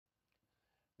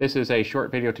This is a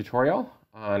short video tutorial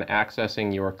on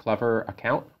accessing your Clever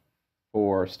account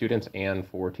for students and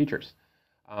for teachers.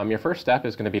 Your first step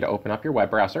is going to be to open up your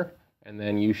web browser, and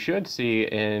then you should see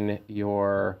in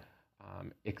your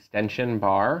extension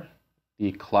bar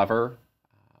the Clever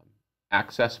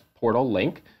Access Portal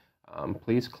link.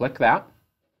 Please click that,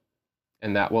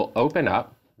 and that will open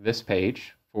up this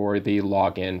page for the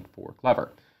login for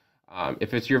Clever.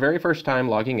 If it's your very first time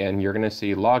logging in, you're going to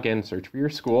see login, search for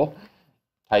your school,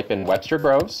 type in Webster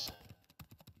Groves,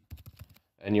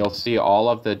 and you'll see all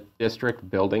of the district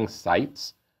building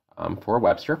sites for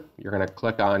Webster. You're going to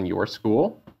click on your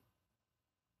school,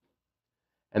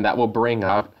 and that will bring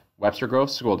up Webster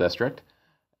Groves School District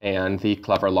and the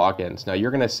Clever logins. Now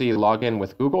you're going to see login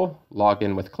with Google,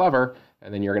 login with Clever,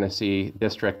 and then you're going to see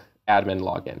district admin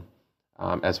login,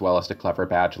 as well as the Clever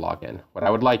badge login. What I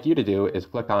would like you to do is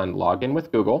click on login with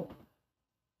Google.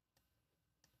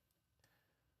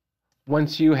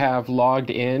 Once you have logged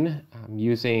in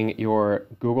using your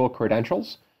Google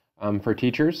credentials, for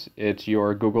teachers, it's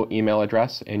your Google email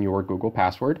address and your Google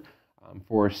password.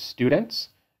 For students,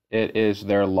 it is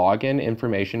their login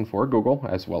information for Google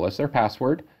as well as their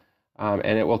password.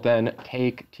 And it will then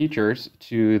take teachers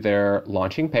to their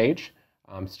launching page.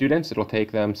 Students, it'll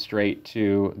take them straight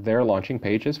to their launching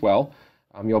page as well.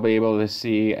 You'll be able to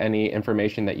see any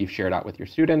information that you've shared out with your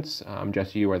students,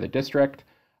 just you or the district,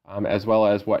 as well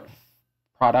as what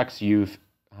products you've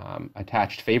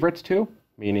attached favorites to,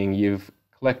 meaning you've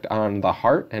clicked on the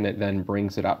heart and it then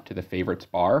brings it up to the favorites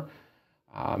bar.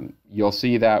 You'll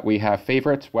see that we have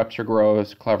favorites, Webster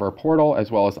Groves, Clever Portal,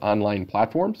 as well as online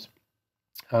platforms.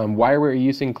 Why we're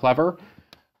using Clever?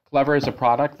 Clever is a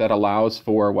product that allows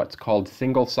for what's called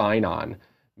single sign-on,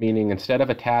 meaning instead of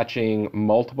attaching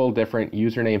multiple different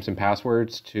usernames and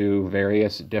passwords to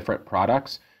various different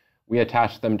products, we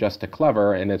attach them just to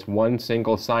Clever, and it's one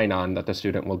single sign-on that the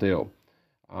student will do.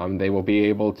 They will be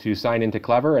able to sign into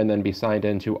Clever and then be signed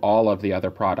into all of the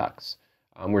other products.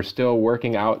 We're still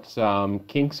working out some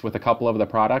kinks with a couple of the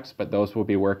products, but those will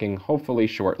be working hopefully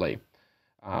shortly.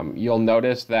 You'll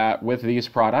notice that with these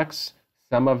products,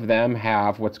 some of them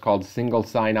have what's called single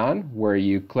sign-on, where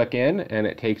you click in and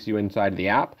it takes you inside the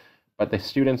app, but the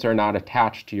students are not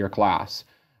attached to your class.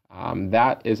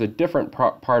 That is a different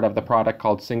part of the product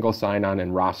called single sign-on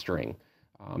and rostering.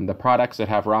 The products that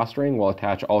have rostering will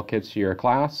attach all kids to your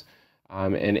class.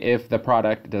 And if the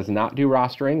product does not do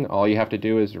rostering, all you have to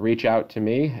do is reach out to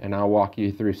me and I'll walk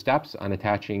you through steps on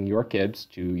attaching your kids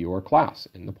to your class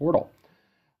in the portal.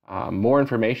 More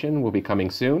information will be coming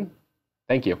soon.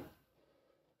 Thank you.